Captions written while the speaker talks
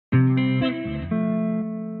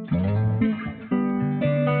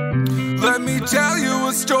tell you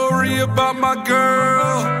a story about my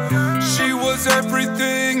girl. She was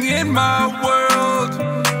everything in my world.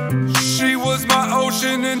 She was my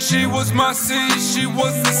ocean and she was my sea. She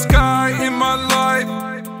was the sky in my life.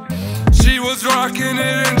 She was rocking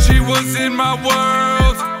it and she was in my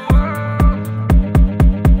world.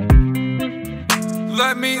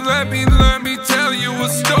 Let me tell you a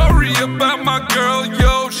story about my girl.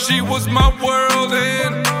 Yo, she was my world.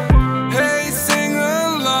 And hey, sing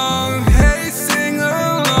along, hey, sing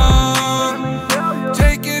along,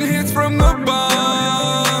 taking hits from the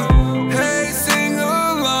bong. Hey, sing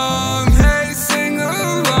along, hey, sing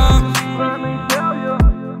along.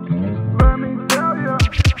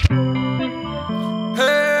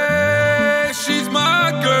 Hey, she's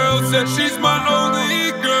my girl, said she's my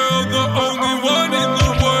only girl, the only one in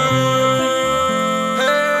the world.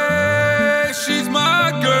 Hey, she's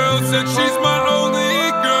my girl, said she's my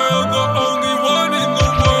only girl, the only one in the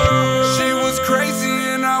world. She was crazy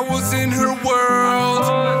and I was in her world,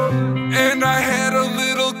 and I had a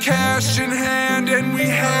little cash in hand, and we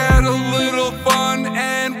had a little fun,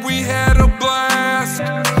 and we had a blast.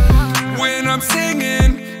 When I'm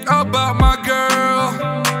singing about my girl,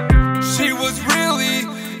 she was really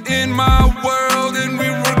in my world, and we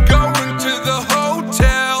were going to the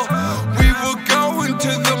hotel, we were going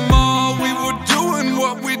to the mall, we were doing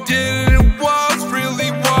what we did, and it was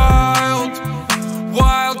really wild.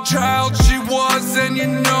 Wild child she was, and you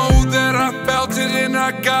know that I felt it, and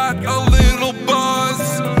I got a little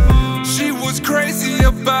buzz. She was crazy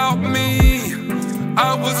about me,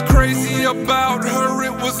 I was crazy about her.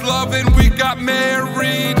 It was love and we got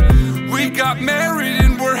married. We got married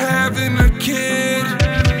and we're having a kid.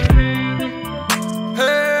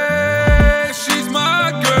 Hey, she's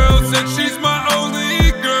my girl, said she's my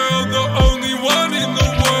only girl, the only one in the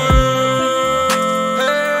world.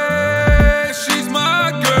 Hey, she's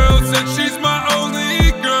my girl, said she's my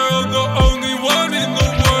only girl, the only one in the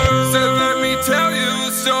world. Said let me tell you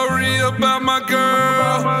a story about my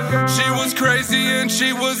girl. She was crazy and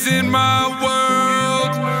she was in my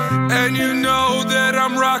world, and you know that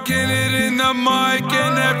I'm rocking it in the mic,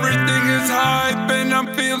 and everything is hype, and I'm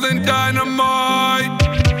feeling dynamite.